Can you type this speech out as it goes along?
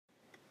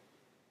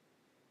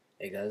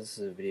Hey guys, this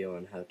is a video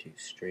on how to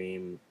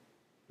stream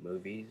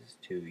movies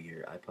to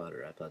your iPod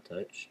or iPod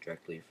Touch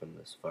directly from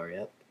the Safari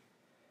app.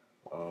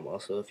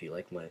 Also, if you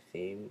like my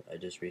theme, I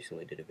just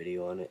recently did a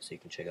video on it, so you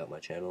can check out my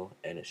channel,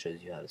 and it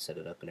shows you how to set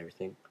it up and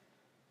everything.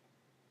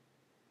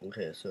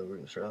 Okay, so we're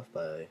going to start off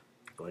by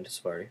going to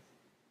Safari.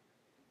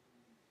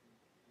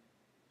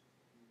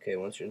 Okay,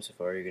 once you're in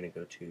Safari, you're going to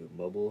go to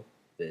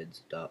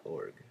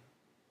mobilevids.org.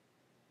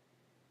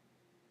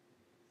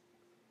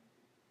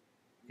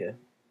 Okay.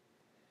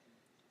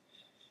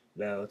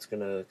 Now it's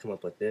going to come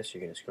up like this.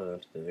 You're going to scroll down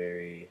to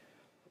the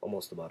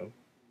almost the bottom,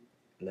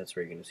 and that's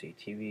where you're going to see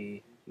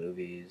TV,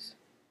 movies.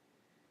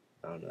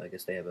 I don't know, I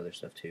guess they have other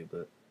stuff too,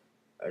 but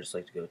I just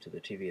like to go to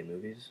the TV and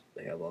movies.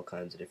 They have all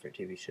kinds of different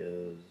TV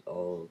shows,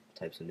 all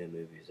types of new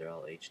movies. They're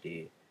all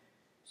HD.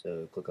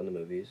 So click on the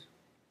movies.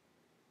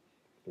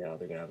 Now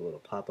they're going to have a little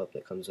pop-up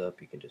that comes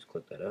up. You can just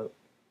click that out.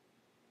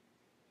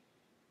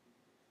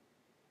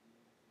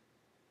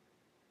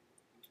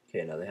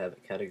 Okay, now they have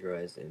it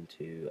categorized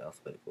into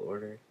alphabetical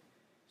order.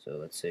 So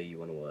let's say you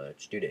want to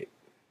watch due date.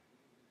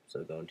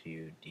 So go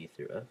into D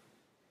through F.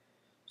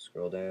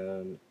 Scroll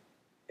down,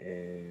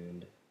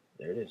 and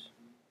there it is.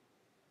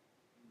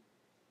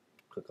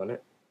 Click on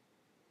it,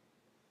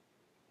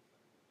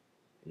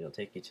 and it'll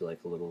take you to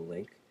like a little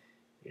link.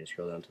 You can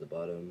scroll down to the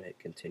bottom, hit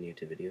continue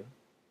to video.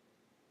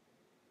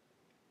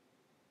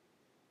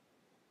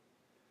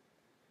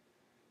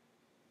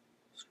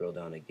 Scroll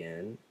down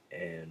again,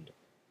 and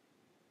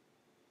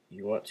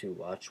you want to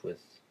watch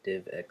with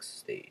DivX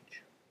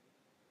stage.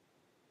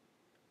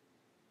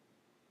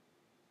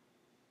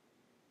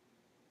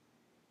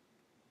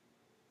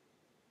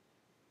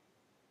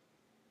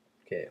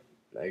 Okay,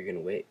 now you're going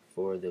to wait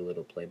for the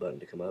little play button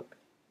to come up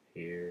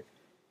here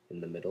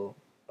in the middle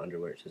under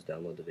where it says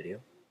download the video.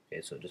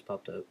 Okay, so it just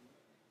popped up.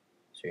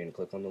 So you're going to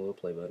click on the little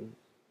play button.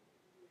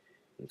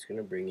 It's going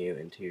to bring you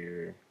into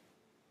your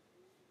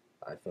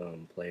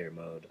iPhone player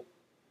mode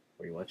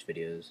where you watch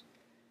videos,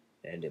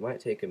 and it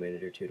might take a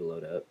minute or two to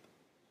load up,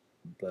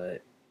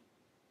 but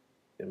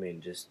I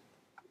mean, just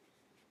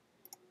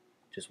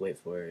wait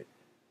for it.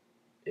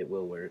 It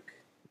will work.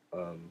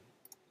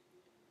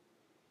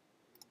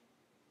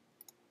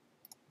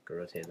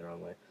 Rotate the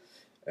wrong way.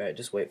 Alright,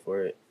 just wait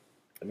for it.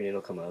 I mean,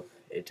 it'll come up.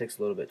 It takes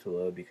a little bit to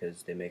load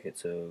because they make it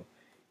so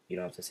you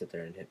don't have to sit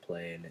there and hit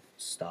play and it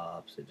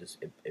stops.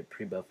 It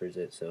pre-buffers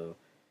it so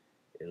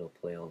it'll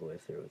play all the way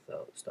through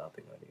without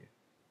stopping on you.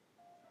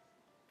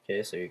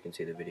 Okay, so you can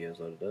see the videos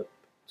loaded up.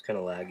 It's kind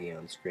of laggy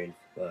on screen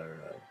or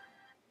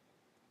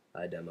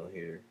iDemo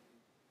here,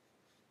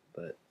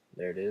 but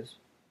there it is.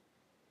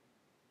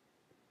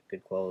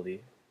 Good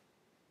quality.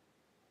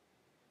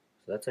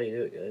 So that's how you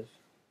do it, guys.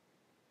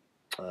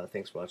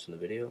 Thanks for watching the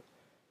video.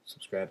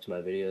 Subscribe to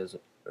my videos,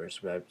 or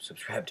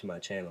subscribe to my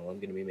channel. I'm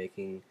going to be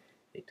making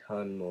a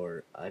ton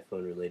more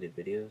iPhone related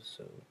videos.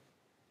 So,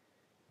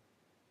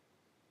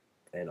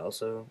 and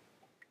also,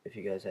 if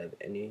you guys have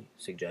any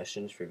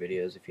suggestions for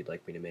videos, if you'd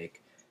like me to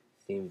make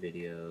theme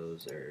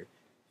videos, or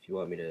if you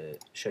want me to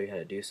show you how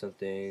to do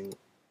something,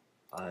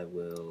 I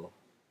will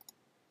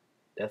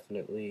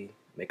definitely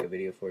make a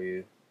video for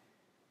you,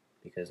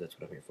 because that's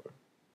what I'm here for.